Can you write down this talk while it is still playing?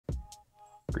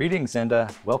Greetings and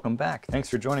welcome back. Thanks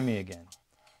for joining me again.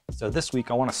 So this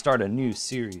week I want to start a new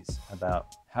series about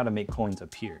how to make coins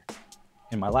appear.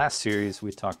 In my last series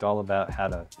we talked all about how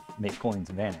to make coins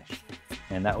vanish,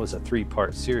 and that was a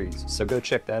 3-part series, so go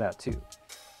check that out too.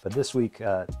 But this week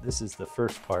this is the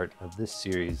first part of this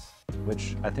series,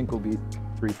 which I think will be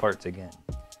 3 parts again.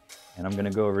 And I'm going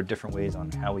to go over different ways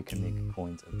on how we can make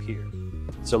coins appear.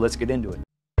 So let's get into it.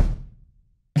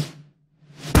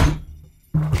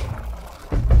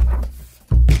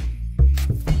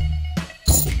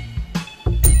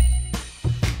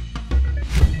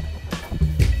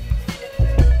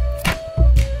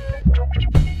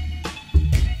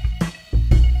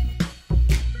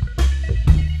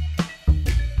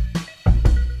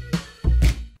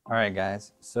 Alright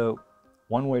guys, so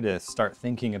one way to start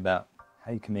thinking about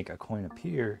how you can make a coin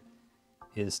appear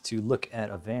is to look at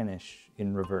a vanish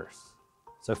in reverse.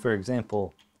 So for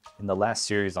example, in the last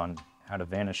series on how to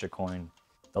vanish a coin,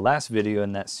 the last video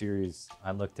in that series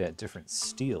I looked at different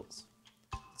steals.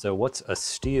 So what's a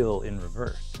steal in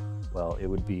reverse? Well, it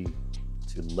would be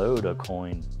to load a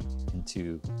coin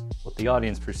into what the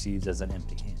audience perceives as an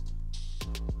empty hand.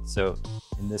 So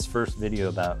in this first video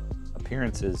about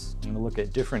appearances, I'm going to look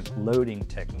at different loading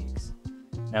techniques.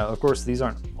 Now, of course, these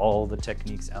aren't all the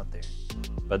techniques out there,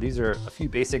 but these are a few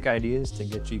basic ideas to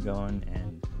get you going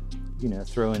and,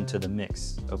 throw into the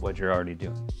mix of what you're already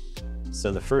doing.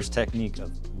 So the first technique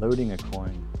of loading a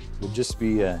coin would just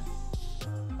be a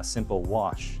simple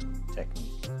wash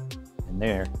technique. And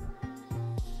there,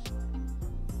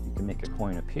 you can make a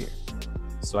coin appear.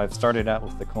 So I've started out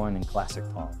with the coin in Classic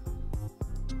Palm,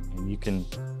 and you can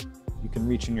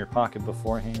reach in your pocket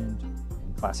beforehand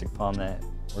and Classic Palm that,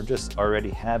 or just already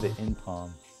have it in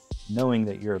palm, knowing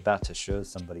that you're about to show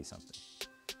somebody something.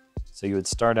 So you would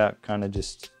start out kind of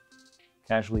just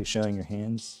casually showing your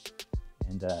hands,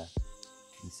 and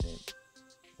you say,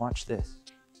 "Watch this."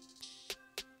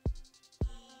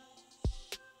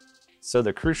 So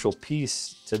the crucial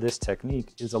piece to this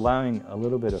technique is allowing a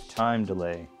little bit of time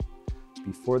delay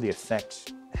before the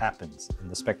effect happens in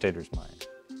the spectator's mind.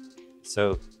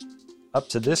 So up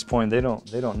to this point, they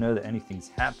don't know that anything's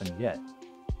happened yet,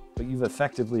 but you've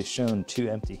effectively shown 2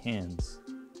 empty hands,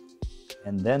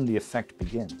 and then the effect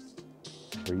begins,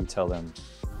 where you tell them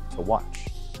to watch.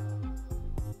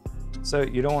 So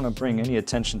you don't want to bring any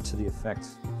attention to the effect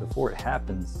before it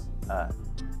happens.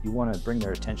 You want to bring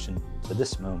their attention to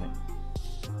this moment,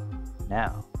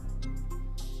 now.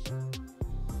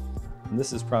 And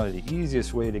this is probably the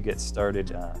easiest way to get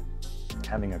started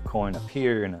having a coin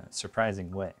appear in a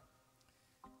surprising way.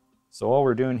 So all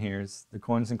we're doing here is the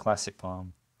coin's in Classic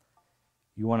Palm.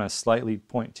 You want to slightly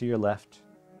point to your left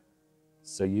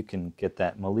so you can get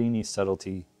that Mellini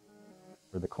subtlety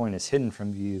where the coin is hidden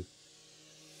from view.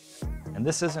 And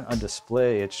this isn't a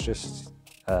display, it's just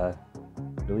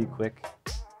really quick.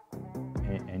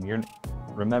 And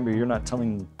remember, you're not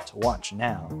telling them to watch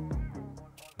now.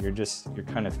 You're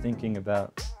kind of thinking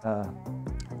about,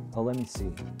 oh, let me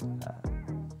see.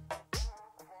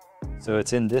 So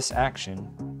it's in this action.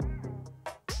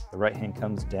 The right hand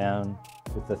comes down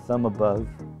with the thumb above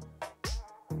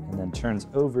and then turns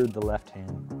over the left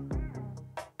hand,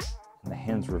 and the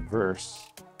hands reverse.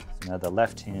 So now the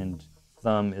left hand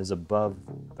thumb is above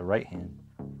the right hand,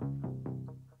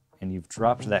 and you've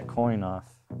dropped that coin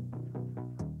off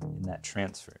in that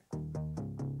transfer.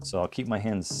 So I'll keep my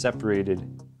hands separated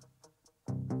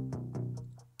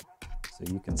so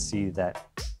you can see that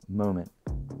moment.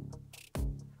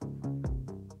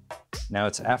 Now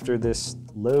it's after this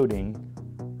loading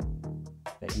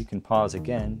that you can pause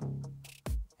again,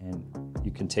 and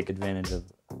you can take advantage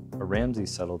of a Ramsey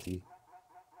subtlety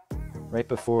right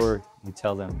before you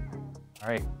tell them, "All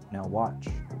right, now watch."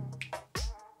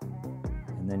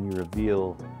 And then you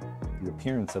reveal the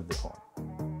appearance of the coin.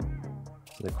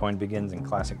 So the coin begins in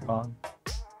Classic Palm.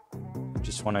 You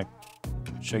just want to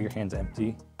show your hands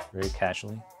empty, very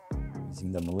casually,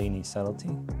 using the Mellini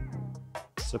subtlety.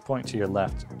 So point to your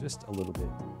left just a little bit.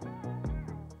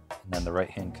 And then the right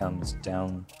hand comes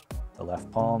down the left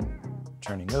palm,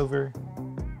 turning over.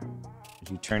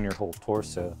 As you turn your whole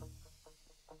torso,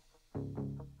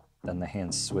 then the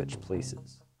hands switch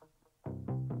places.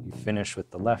 You finish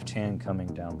with the left hand coming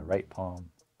down the right palm,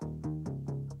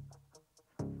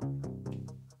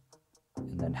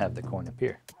 and then have the coin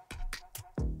appear.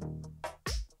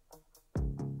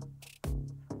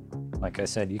 Like I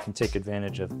said, you can take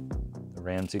advantage of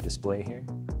Ramsey display here,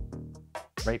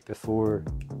 right before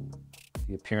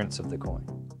the appearance of the coin.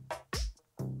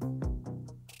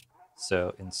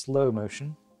 So in slow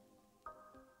motion,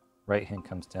 right hand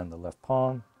comes down the left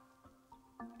palm,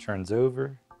 turns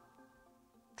over,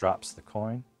 drops the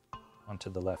coin, onto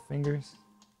the left fingers.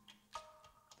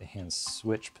 The hands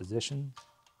switch position.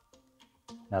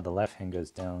 Now the left hand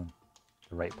goes down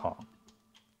the right palm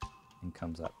and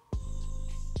comes up.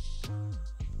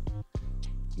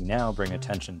 You now bring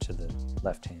attention to the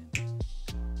left hand,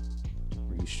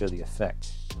 where you show the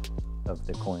effect of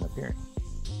the coin appearing.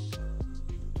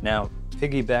 Now,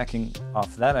 piggybacking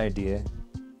off that idea,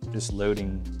 just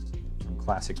loading from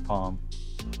classic palm,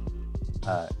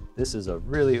 this is a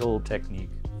really old technique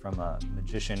from a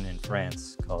magician in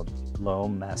France called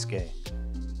L'Homme Masqué,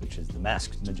 which is the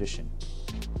masked magician.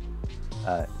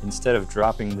 Instead of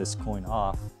dropping this coin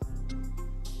off,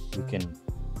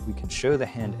 we can show the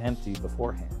hand empty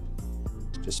beforehand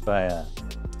just by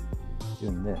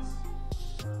doing this.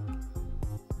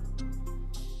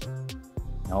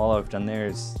 Now all I've done there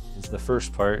is the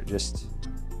first part, just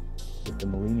with the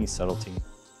Mellini subtlety.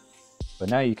 But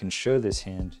now you can show this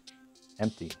hand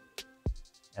empty.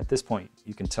 At this point,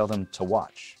 you can tell them to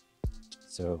watch.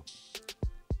 So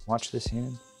watch this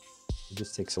hand. It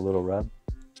just takes a little rub,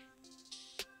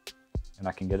 and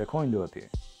I can get a coin to appear.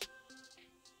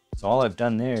 So all I've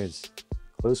done there is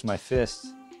close my fist,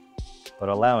 but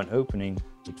allow an opening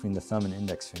between the thumb and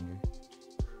index finger.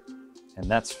 And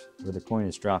that's where the coin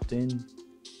is dropped in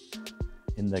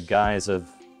the guise of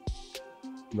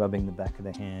rubbing the back of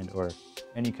the hand or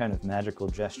any kind of magical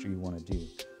gesture you want to do.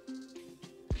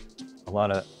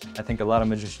 I think a lot of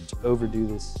magicians overdo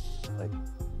this, like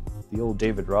the old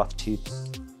David Roth types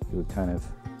who would kind of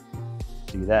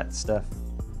do that stuff.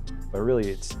 But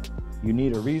really you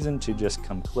need a reason to just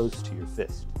come close to your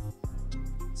fist.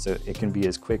 So it can be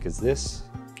as quick as this,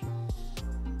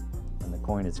 and the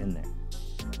coin is in there.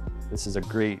 This is a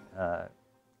great,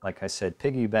 like I said,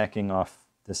 piggybacking off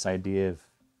this idea of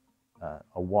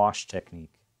a wash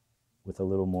technique with a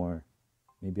little more,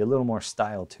 maybe a little more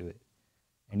style to it.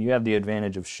 And you have the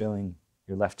advantage of showing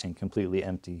your left hand completely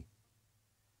empty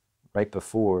right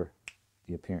before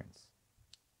the appearance.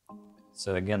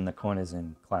 So again, the coin is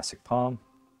in classic palm.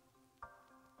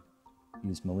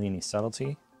 Use Mellini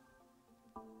subtlety.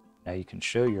 Now you can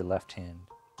show your left hand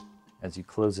as you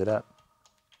close it up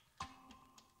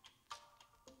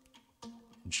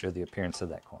and show the appearance of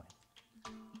that coin.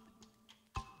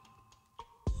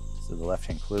 So the left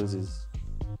hand closes,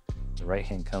 the right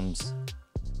hand comes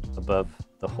above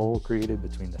the hole created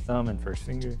between the thumb and first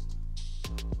finger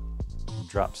and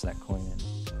drops that coin in.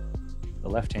 The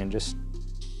left hand just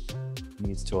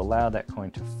needs to allow that coin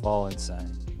to fall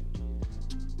inside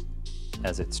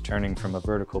as it's turning from a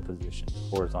vertical position to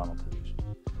horizontal position.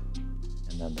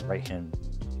 And then the right hand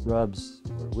rubs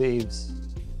or waves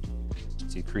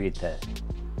to create that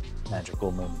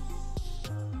magical moment.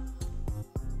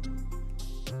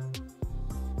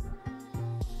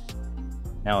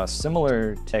 Now a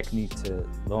similar technique to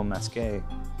L'Homme Masqué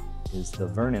is the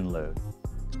Vernon load,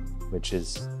 which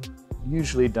is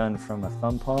usually done from a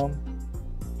thumb palm.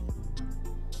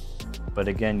 But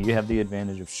again, you have the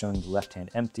advantage of showing the left hand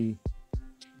empty,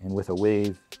 and with a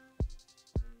wave,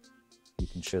 you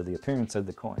can show the appearance of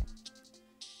the coin.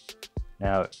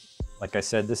 Now, like I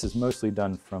said, this is mostly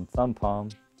done from thumb palm.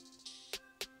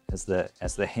 As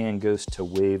the hand goes to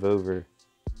wave over,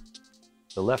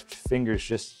 the left fingers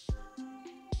just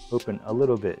open a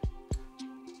little bit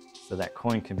so that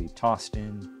coin can be tossed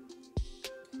in,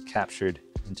 captured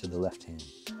into the left hand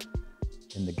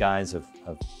in the guise of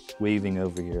waving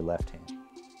over your left hand.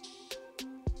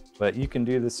 But you can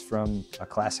do this from a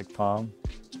classic palm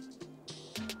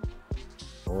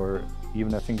or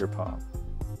even a finger palm.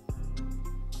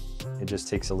 It just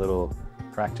takes a little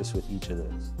practice with each of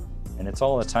those. And it's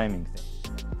all a timing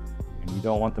thing. And you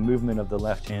don't want the movement of the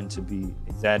left hand to be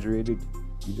exaggerated.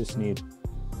 You just need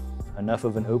enough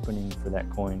of an opening for that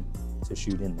coin to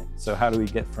shoot in there. So how do we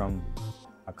get from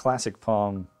a classic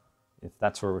palm, if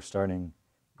that's where we're starting,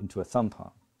 into a thumb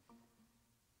palm?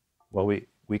 Well,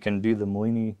 we can do the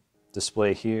Mellini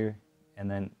display here, and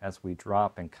then as we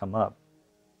drop and come up,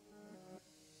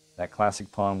 that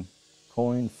classic palm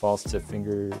coin falls to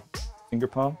finger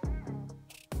palm,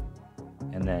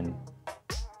 and then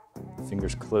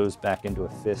fingers close back into a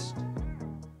fist.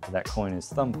 That coin is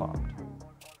thumb palmed.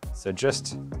 So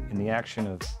just in the action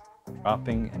of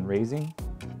dropping and raising,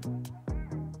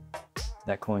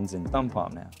 that coin's in thumb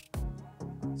palm now.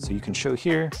 So you can show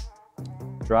here,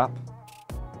 drop,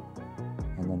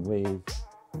 and then wave,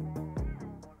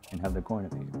 and have the coin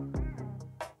appear.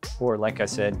 Or like I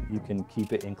said, you can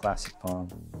keep it in classic palm,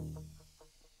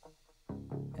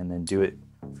 and then do it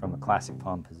from a classic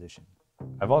palm position.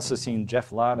 I've also seen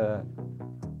Jeff Latta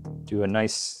do a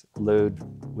nice load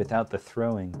without the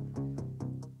throwing.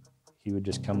 He would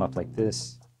just come up like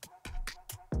this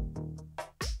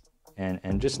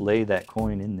and just lay that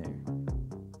coin in there,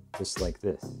 just like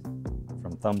this,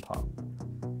 from thumb palm.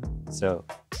 So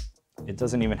it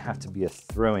doesn't even have to be a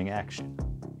throwing action.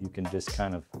 You can just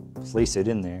kind of place it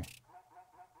in there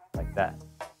like that.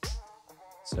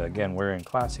 So again, we're in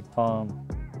classic palm.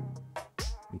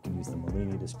 We can use the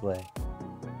Mellini display.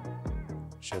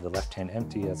 Show the left hand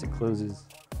empty as it closes.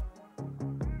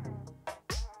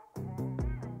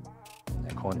 And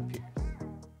that coin appears.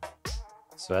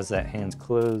 So as that hand's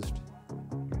closed,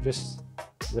 you're just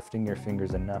lifting your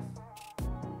fingers enough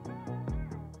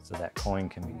so that coin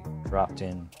can be dropped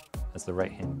in as the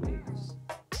right hand waves.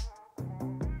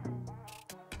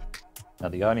 Now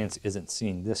the audience isn't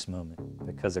seeing this moment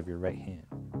because of your right hand,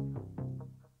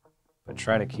 but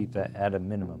try to keep that at a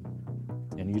minimum.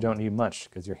 And you don't need much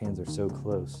because your hands are so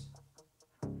close.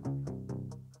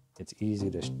 It's easy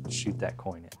to shoot that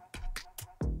coin in.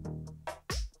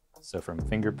 So from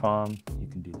finger palm, you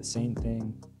can do the same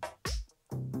thing.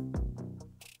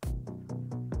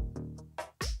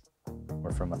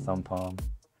 Or from a thumb palm.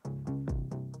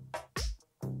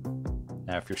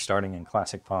 Now if you're starting in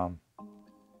classic palm,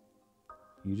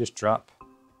 you just drop,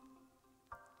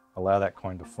 allow that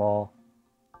coin to fall,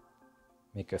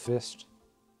 make a fist,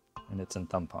 and it's in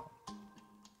thumb palm.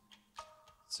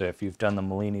 So if you've done the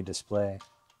Mellini display,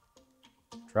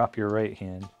 drop your right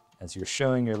hand as you're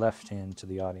showing your left hand to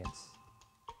the audience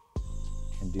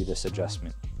and do this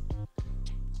adjustment.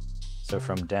 So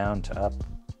from down to up,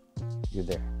 you're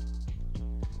there.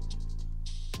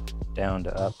 Down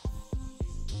to up,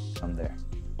 I'm there.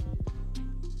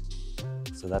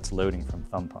 So that's loading from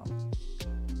thumb palm.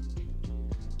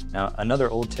 Now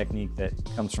another old technique that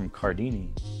comes from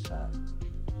Cardini,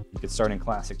 you could start in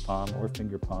classic palm or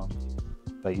finger palm,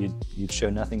 but you'd show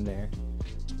nothing there,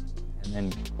 and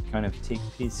then kind of take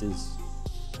pieces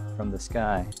from the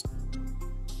sky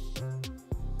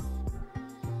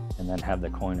and then have the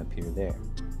coin appear there.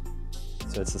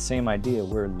 So it's the same idea.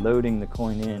 We're loading the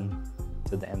coin in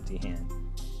to the empty hand.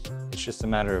 It's just a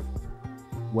matter of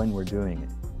when we're doing it.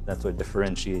 That's what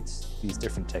differentiates these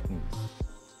different techniques.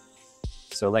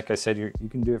 So like I said, you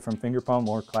can do it from finger palm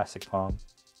or classic palm,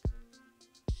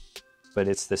 but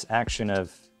it's this action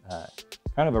of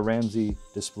kind of a Ramsey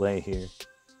display here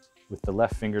with the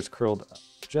left fingers curled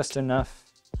just enough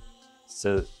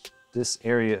so this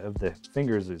area of the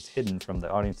fingers is hidden from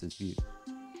the audience's view.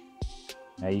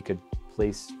 Now you could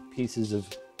place pieces of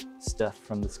stuff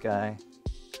from the sky,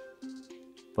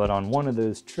 but on one of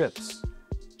those trips,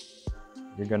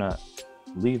 you're gonna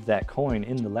leave that coin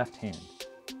in the left hand.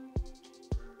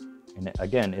 And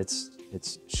again, it's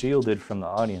shielded from the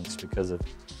audience because of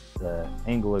the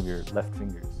angle of your left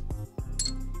fingers.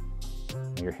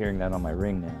 You're hearing that on my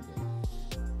ring now.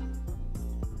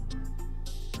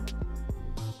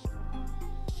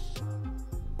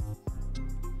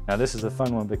 Now this is a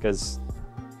fun one because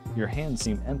your hands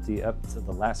seem empty up to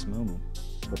the last moment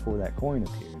before that coin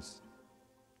appears.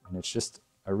 And it's just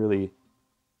a really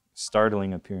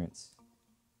startling appearance.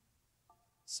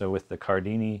 So with the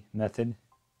Cardini method,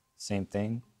 same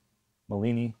thing.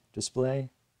 Mellini display.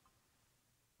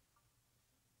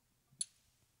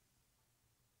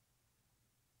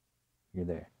 You're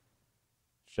there.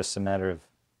 It's just a matter of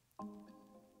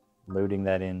loading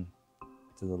that in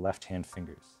to the left hand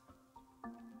fingers.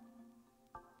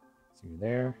 So you're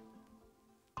there.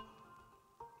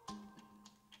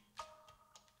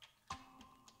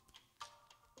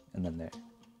 And then there.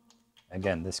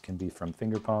 Again, this can be from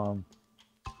finger palm.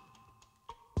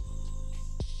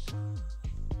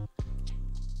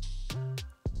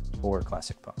 Or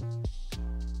classic palm.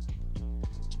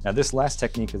 Now this last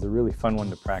technique is a really fun one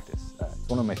to practice. It's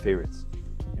one of my favorites.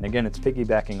 And again, it's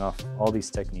piggybacking off all these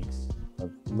techniques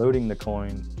of loading the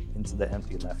coin into the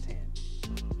empty left hand.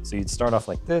 So you'd start off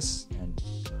like this and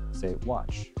say,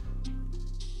 watch.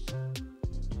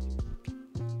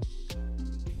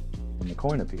 And the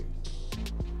coin appears.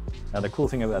 Now the cool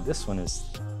thing about this one is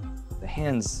the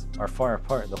hands are far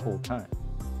apart the whole time.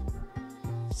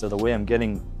 So the way I'm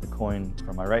getting the coin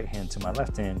from my right hand to my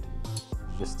left hand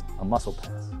is just a muscle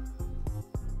pass.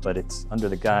 But it's under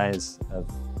the guise of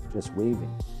just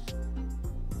waving.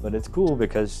 But it's cool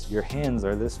because your hands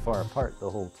are this far apart the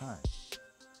whole time.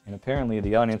 And apparently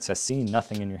the audience has seen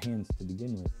nothing in your hands to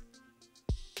begin with.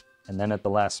 And then at the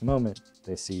last moment,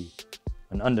 they see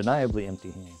an undeniably empty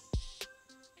hand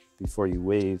before you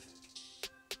wave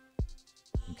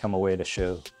and come away to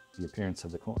show the appearance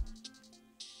of the coin.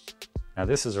 Now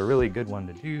this is a really good one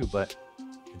to do, but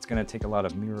it's going to take a lot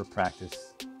of mirror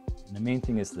practice. And the main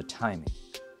thing is the timing.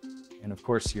 And of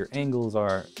course your angles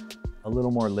are a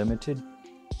little more limited,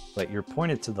 but you're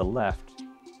pointed to the left,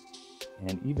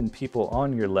 and even people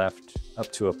on your left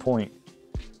up to a point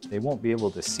they won't be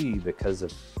able to see because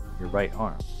of your right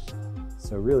arm.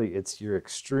 So really it's your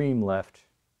extreme left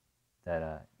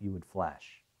that you would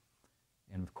flash.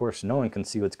 And of course no one can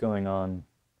see what's going on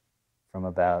from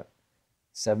about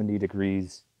 70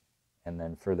 degrees and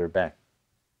then further back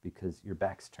because your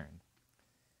back's turned.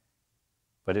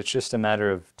 But it's just a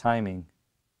matter of timing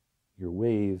your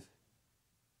wave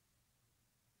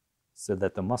so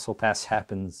that the muscle pass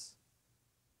happens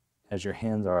as your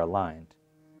hands are aligned.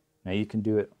 Now you can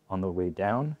do it on the way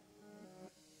down,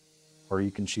 or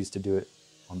you can choose to do it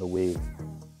on the wave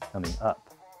coming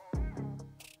up.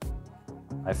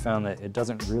 I found that it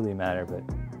doesn't really matter, but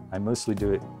I mostly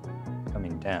do it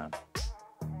coming down.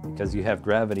 Because you have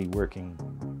gravity working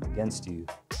against you,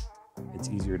 it's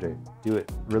easier to do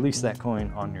it. Release that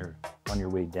coin on your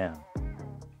way down.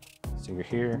 So you're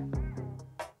here,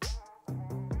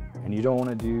 and you don't want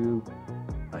to do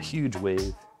a huge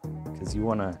wave because you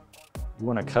want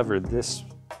to cover this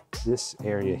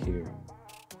area here.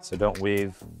 So don't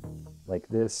wave like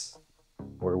this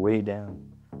or way down.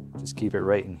 Just keep it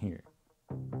right in here.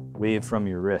 Wave from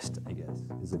your wrist, I guess,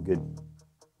 is a good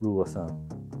rule of thumb,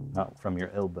 not from your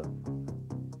elbow.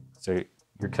 So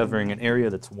you're covering an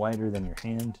area that's wider than your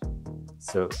hand,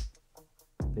 so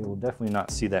they will definitely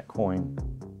not see that coin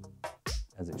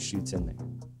as it shoots in there.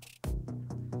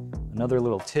 Another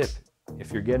little tip,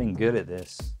 if you're getting good at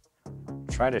this,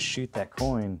 try to shoot that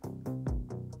coin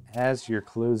as you're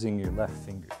closing your left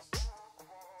fingers.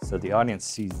 So the audience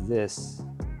sees this,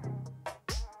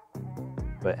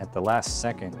 but at the last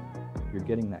second, you're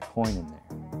getting that coin in there.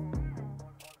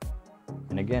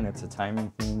 And again, it's a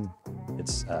timing thing.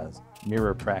 It's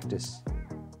mirror practice.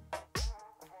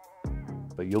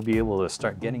 But you'll be able to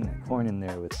start getting that coin in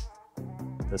there with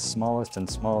the smallest and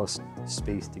smallest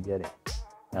space to get it.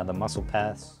 Now the muscle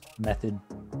pass method,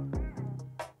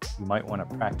 you might want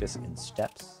to practice in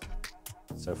steps.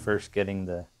 So first getting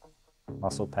the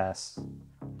muscle pass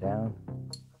down.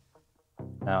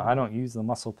 Now I don't use the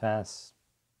muscle pass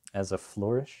as a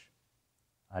flourish.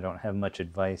 I don't have much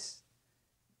advice.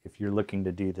 If you're looking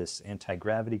to do this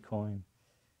anti-gravity coin,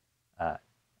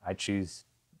 I choose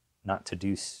not to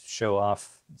do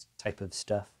show-off type of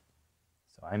stuff.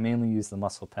 So I mainly use the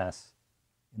muscle pass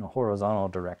in a horizontal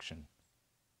direction.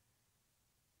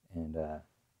 And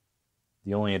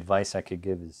the only advice I could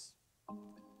give is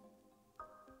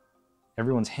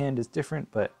everyone's hand is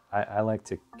different, but I like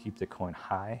to keep the coin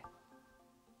high.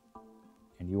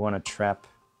 And you want to trap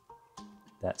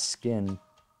that skin.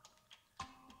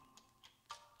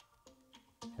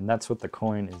 And that's what the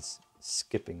coin is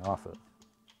skipping off of.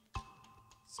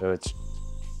 So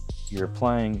you're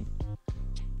applying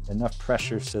enough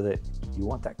pressure so that you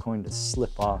want that coin to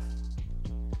slip off,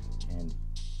 and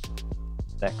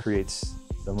that creates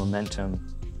the momentum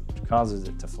which causes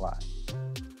it to fly.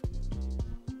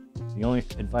 The only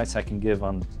advice I can give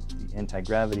on the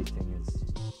anti-gravity thing is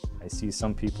I see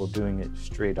some people doing it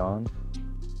straight on,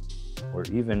 or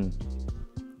even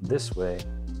this way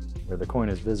where the coin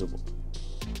is visible.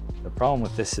 The problem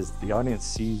with this is the audience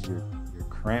sees your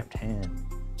cramped hand,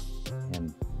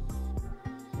 and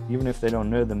even if they don't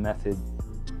know the method,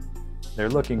 they're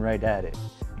looking right at it.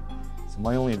 So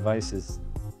my only advice is,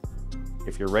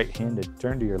 if you're right-handed,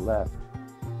 turn to your left,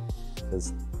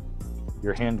 because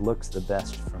your hand looks the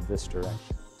best from this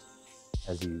direction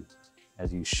as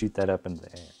you shoot that up into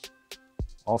the air.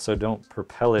 Also, don't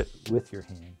propel it with your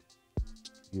hand.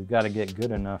 You've got to get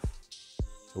good enough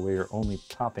to where you're only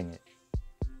popping it.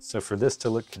 So for this to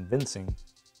look convincing,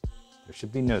 there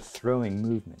should be no throwing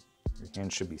movement. Your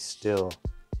hand should be still,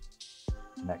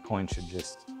 and that coin should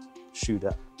just shoot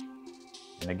up.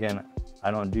 And again,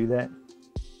 I don't do that,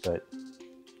 but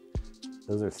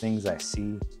those are things I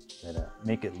see that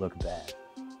make it look bad.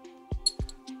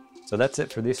 So that's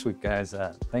it for this week, guys.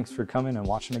 Thanks for coming and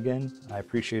watching again. I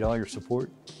appreciate all your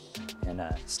support, and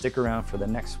stick around for the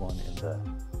next one in the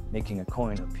Making a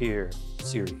Coin Appear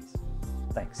series.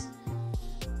 Thanks.